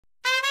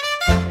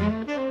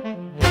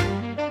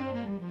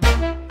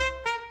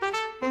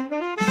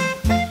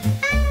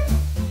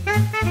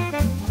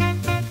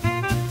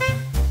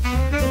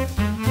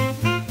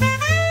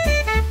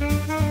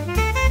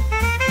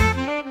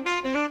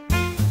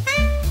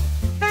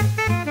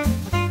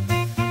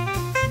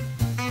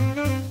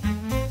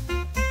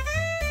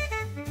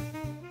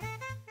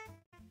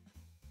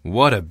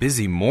What a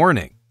busy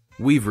morning!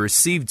 We've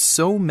received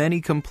so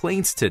many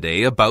complaints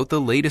today about the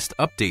latest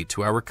update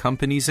to our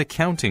company's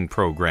accounting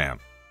program.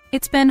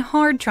 It's been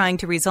hard trying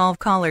to resolve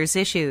callers'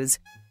 issues.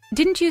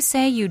 Didn't you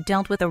say you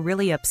dealt with a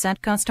really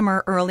upset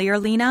customer earlier,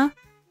 Lena?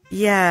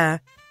 Yeah,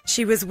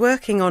 she was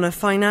working on a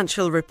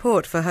financial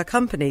report for her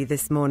company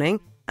this morning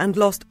and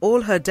lost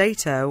all her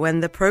data when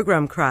the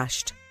program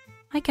crashed.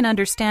 I can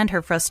understand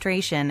her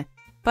frustration,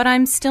 but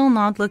I'm still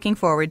not looking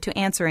forward to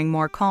answering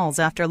more calls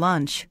after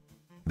lunch.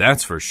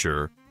 That's for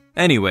sure.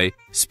 Anyway,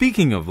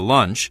 speaking of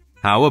lunch,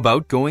 how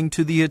about going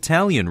to the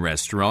Italian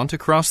restaurant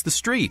across the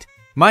street?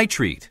 My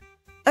treat.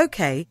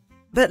 Okay,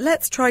 but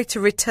let's try to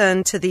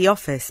return to the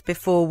office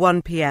before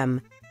 1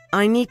 p.m.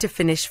 I need to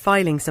finish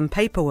filing some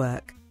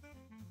paperwork.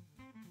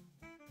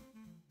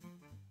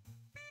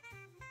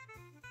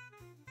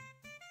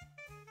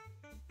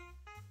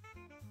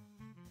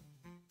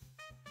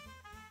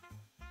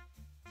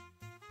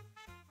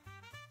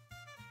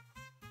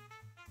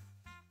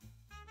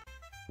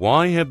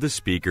 Why have the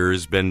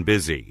speakers been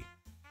busy?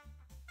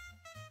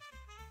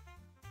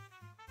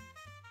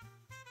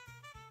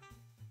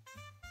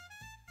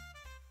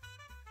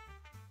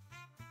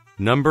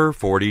 Number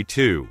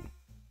 42.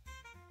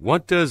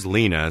 What does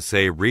Lena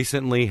say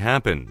recently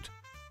happened?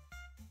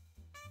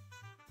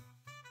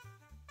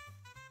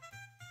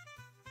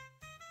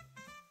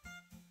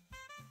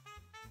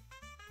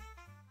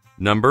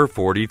 Number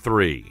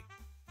 43.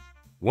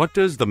 What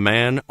does the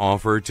man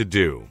offer to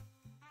do?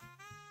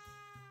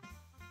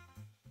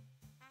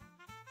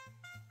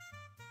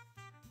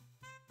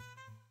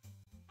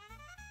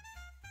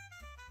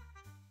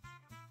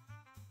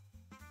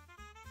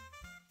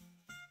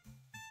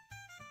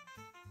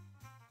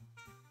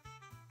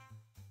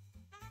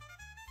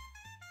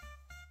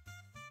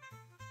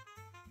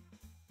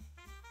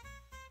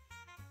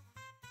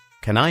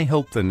 Can I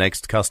help the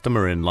next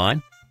customer in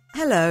line?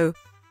 Hello,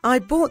 I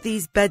bought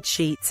these bed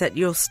sheets at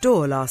your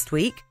store last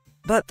week,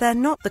 but they're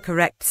not the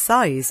correct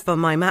size for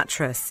my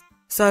mattress,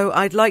 so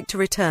I'd like to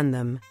return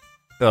them.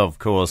 Of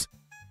course.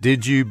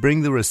 Did you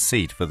bring the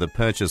receipt for the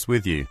purchase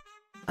with you?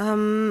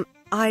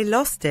 I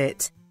lost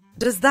it.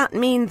 Does that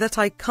mean that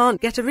I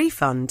can't get a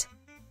refund?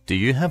 Do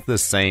you have the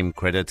same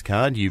credit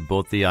card you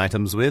bought the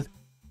items with?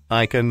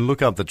 I can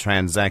look up the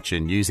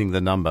transaction using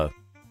the number.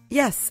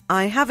 Yes,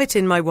 I have it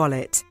in my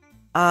wallet.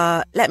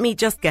 Let me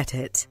just get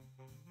it.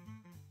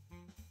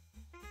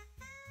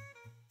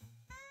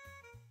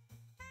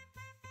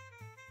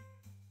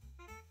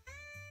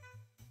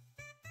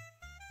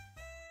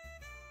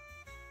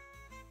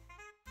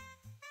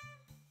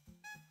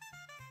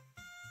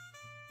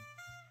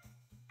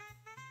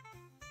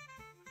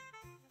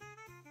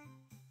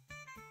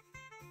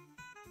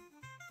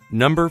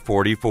 Number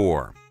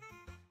 44.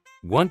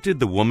 What did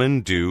the woman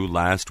do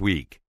last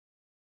week?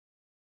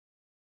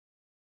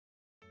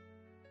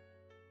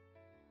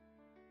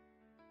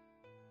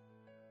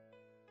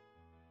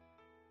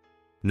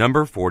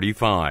 Number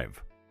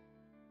 45.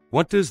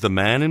 What does the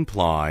man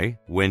imply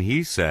when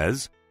he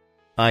says,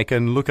 I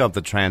can look up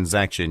the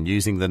transaction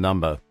using the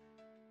number.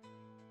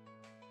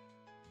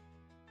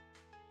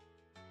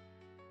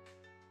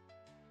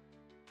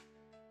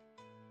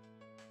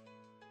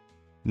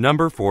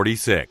 Number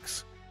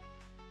 46.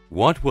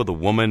 What will the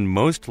woman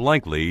most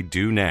likely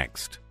do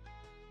next?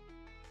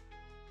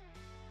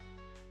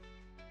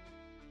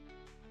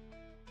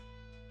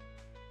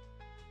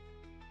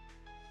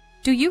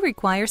 Do you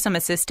require some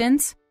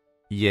assistance?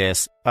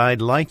 Yes,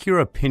 I'd like your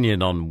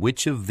opinion on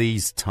which of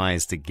these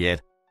ties to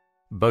get.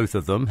 Both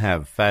of them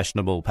have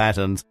fashionable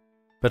patterns,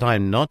 but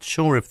I'm not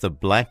sure if the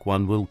black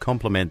one will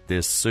complement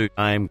this suit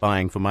I'm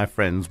buying for my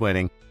friend's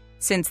wedding.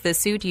 Since the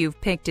suit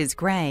you've picked is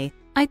gray,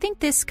 I think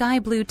this sky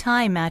blue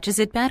tie matches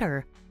it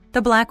better.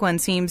 The black one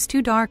seems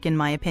too dark in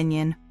my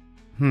opinion.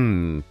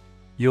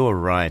 You're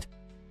right.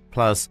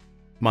 Plus,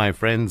 my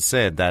friend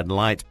said that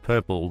light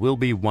purple will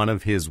be one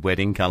of his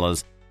wedding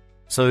colors,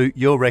 so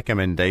your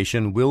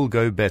recommendation will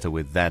go better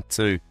with that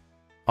too.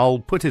 I'll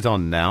put it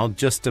on now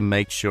just to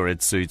make sure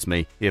it suits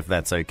me, if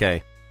that's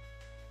okay.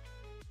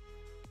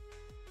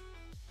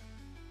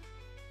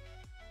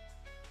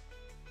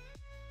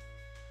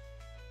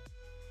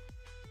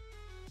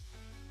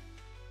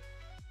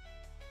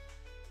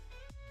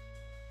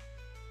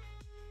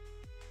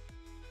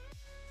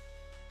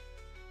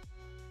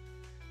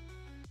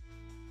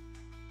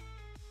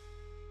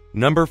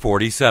 Number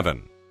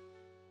 47.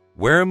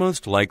 Where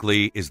most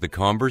likely is the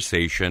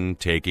conversation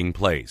taking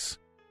place?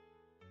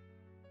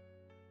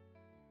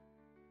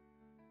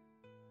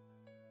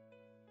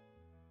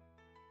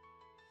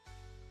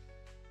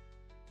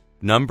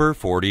 Number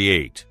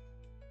 48.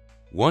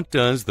 What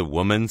does the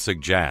woman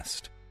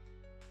suggest?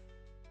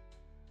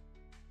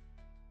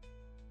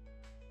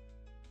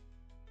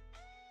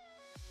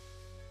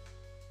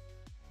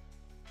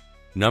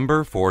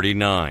 Number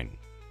 49.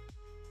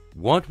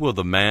 What will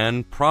the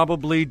man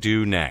probably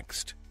do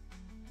next?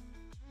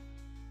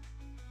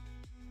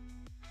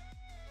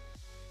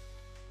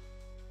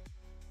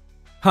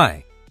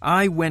 Hi,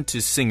 I went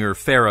to singer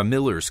Farrah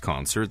Miller's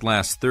concert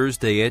last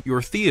Thursday at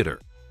your theater.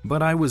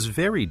 but I was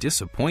very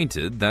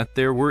disappointed that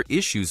there were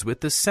issues with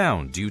the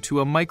sound due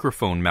to a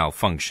microphone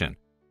malfunction.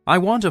 I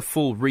want a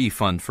full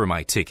refund for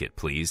my ticket,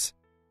 please.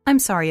 I'm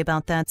sorry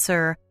about that,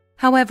 sir.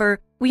 However,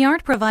 we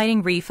aren't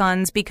providing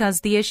refunds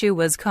because the issue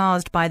was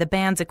caused by the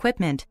band's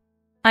equipment.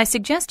 I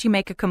suggest you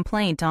make a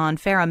complaint on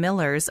Farrah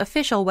Miller's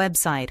official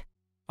website.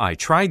 I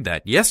tried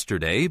that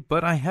yesterday,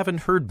 but I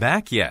haven't heard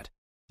back yet.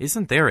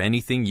 Isn't there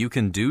anything you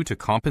can do to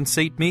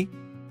compensate me?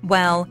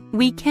 Well,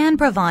 we can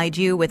provide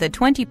you with a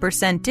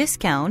 20%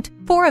 discount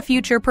for a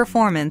future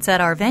performance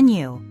at our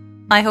venue.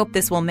 I hope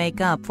this will make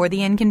up for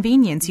the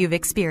inconvenience you've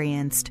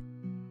experienced.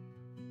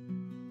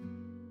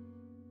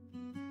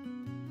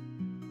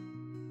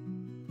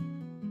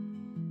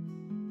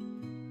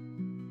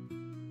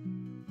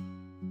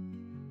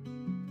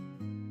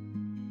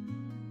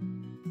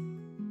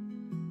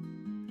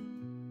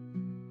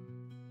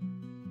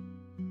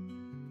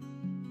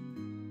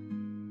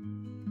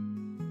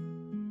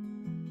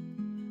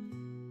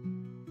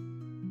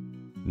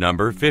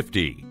 Number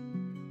 50.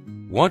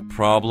 What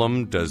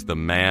problem does the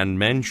man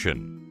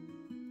mention?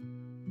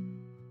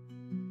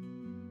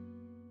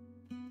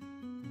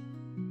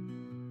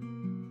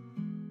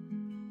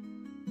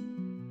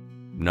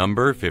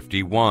 Number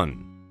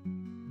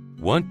 51.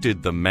 What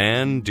did the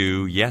man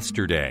do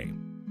yesterday?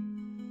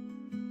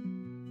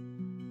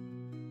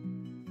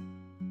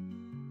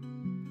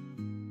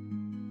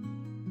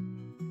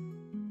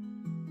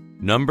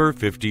 Number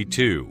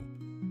 52.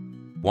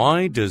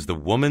 Why does the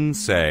woman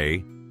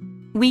say,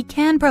 We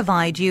can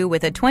provide you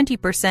with a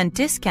 20%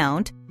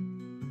 discount.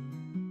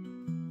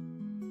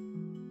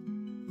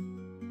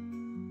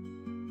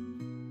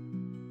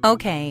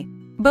 Okay,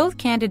 both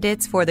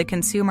candidates for the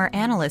consumer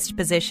analyst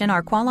position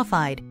are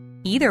qualified.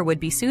 Either would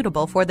be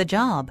suitable for the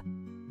job.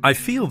 I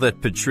feel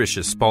that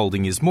Patricia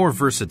Spaulding is more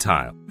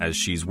versatile as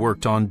she's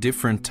worked on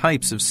different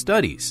types of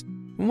studies.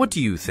 What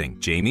do you think,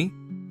 Jamie?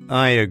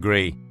 I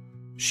agree.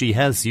 She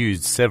has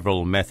used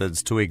several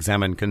methods to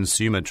examine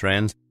consumer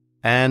trends,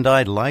 and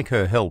I'd like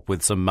her help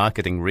with some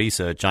marketing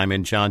research I'm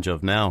in charge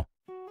of now.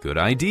 Good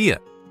idea.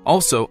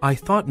 Also, I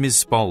thought Ms.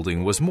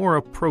 Spaulding was more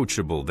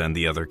approachable than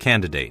the other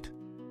candidate.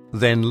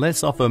 Then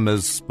let's offer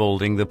Ms.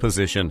 Spaulding the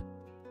position.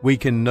 We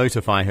can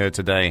notify her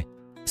today.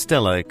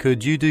 Stella,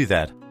 could you do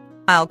that?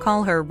 I'll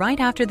call her right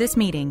after this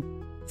meeting.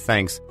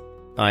 Thanks.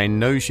 I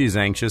know she's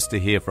anxious to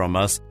hear from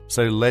us,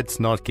 so let's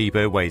not keep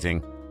her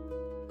waiting.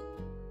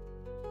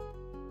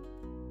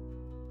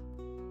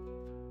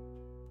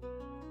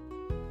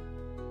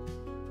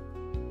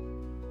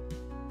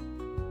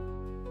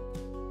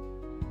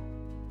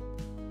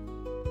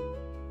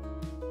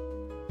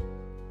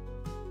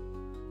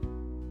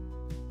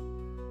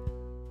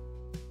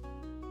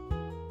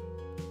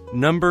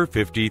 Number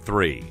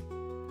 53.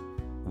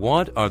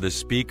 What are the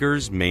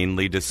speakers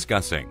mainly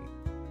discussing?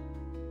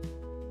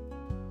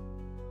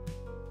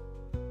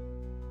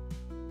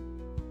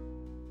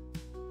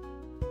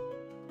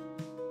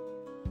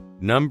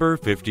 Number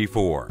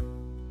 54.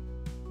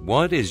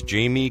 What is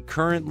Jamie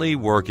currently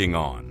working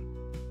on?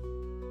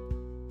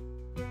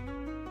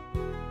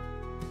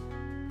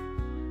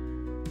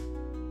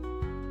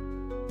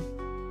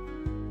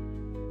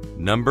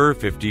 Number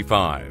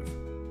 55.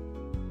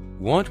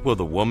 What will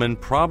the woman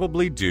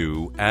probably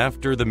do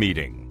after the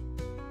meeting?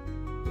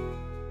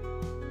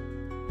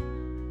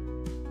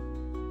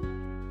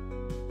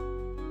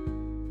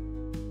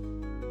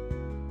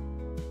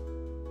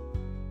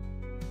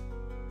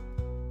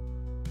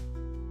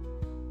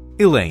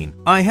 Elaine,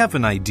 I have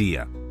an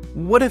idea.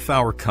 What if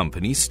our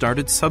company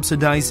started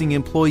subsidizing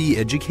employee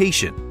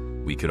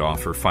education? We could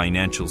offer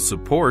financial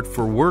support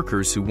for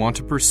workers who want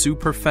to pursue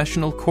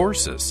professional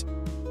courses.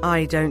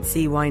 I don't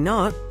see why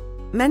not.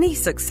 Many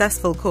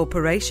successful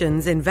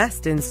corporations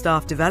invest in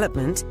staff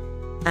development,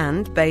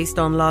 and based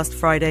on last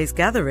Friday's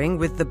gathering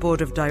with the board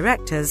of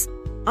directors,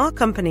 our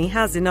company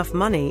has enough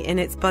money in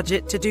its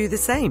budget to do the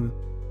same.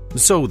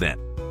 So then,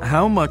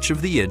 how much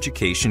of the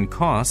education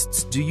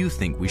costs do you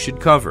think we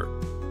should cover?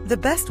 The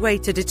best way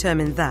to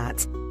determine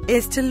that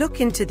is to look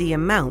into the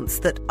amounts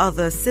that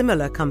other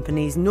similar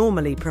companies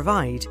normally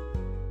provide.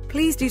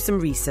 Please do some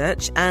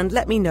research and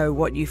let me know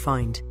what you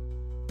find.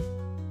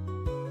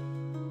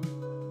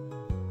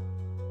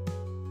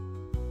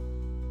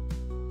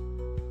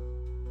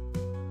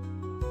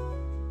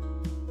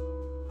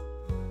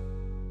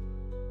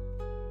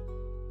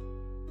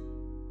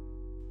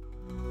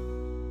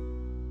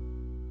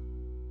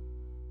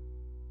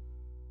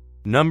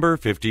 Number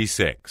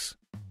 56.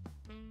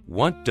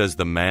 What does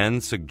the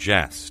man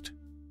suggest?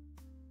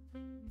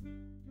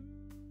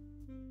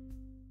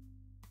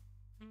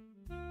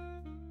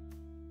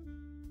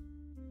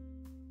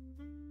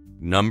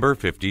 Number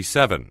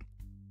 57.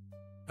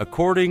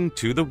 According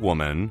to the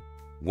woman,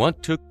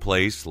 what took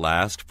place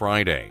last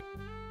Friday?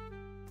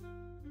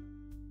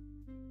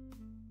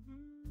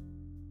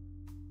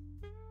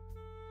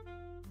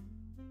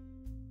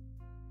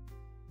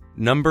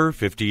 Number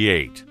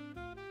 58.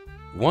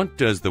 What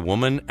does the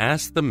woman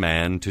ask the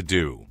man to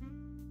do?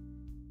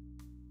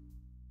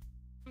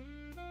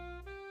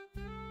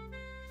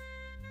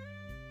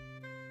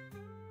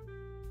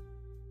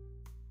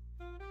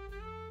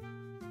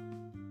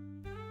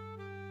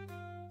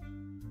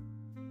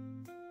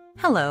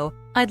 Hello,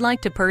 I'd like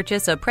to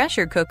purchase a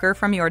pressure cooker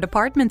from your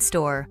department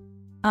store.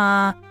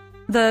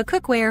 The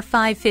cookware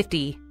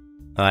 $5.50.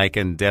 I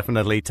can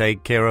definitely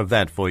take care of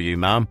that for you,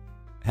 Mom.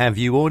 Have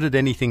you ordered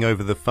anything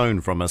over the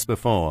phone from us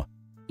before?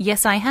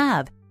 Yes, I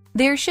have.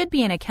 There should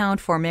be an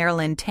account for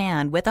Marilyn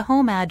Tan with a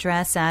home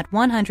address at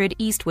 100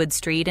 Eastwood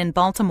Street in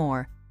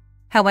Baltimore.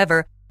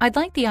 However, I'd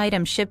like the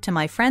item shipped to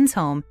my friend's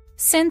home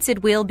since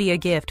it will be a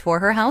gift for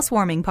her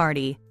housewarming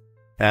party.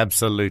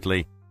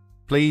 Absolutely.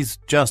 Please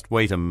just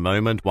wait a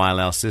moment while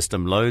our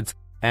system loads,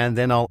 and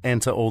then I'll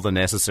enter all the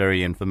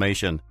necessary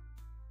information.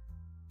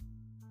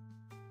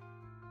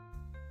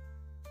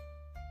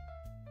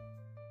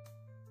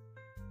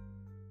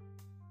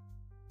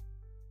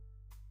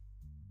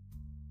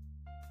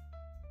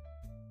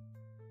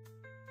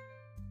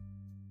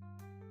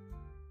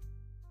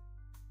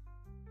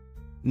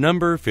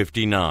 Number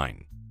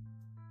 59.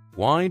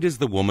 Why does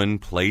the woman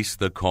place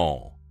the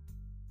call?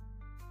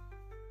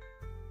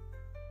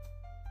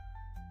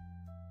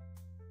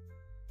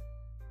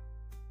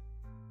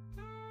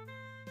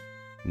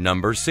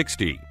 Number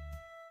 60.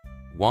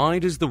 Why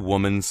does the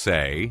woman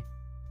say,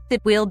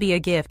 It will be a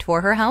gift for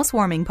her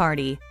housewarming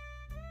party?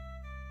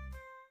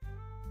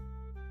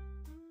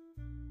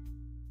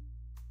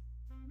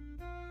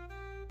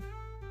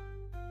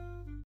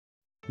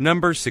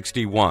 Number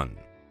 61.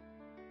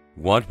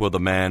 What will the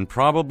man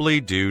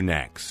probably do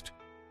next?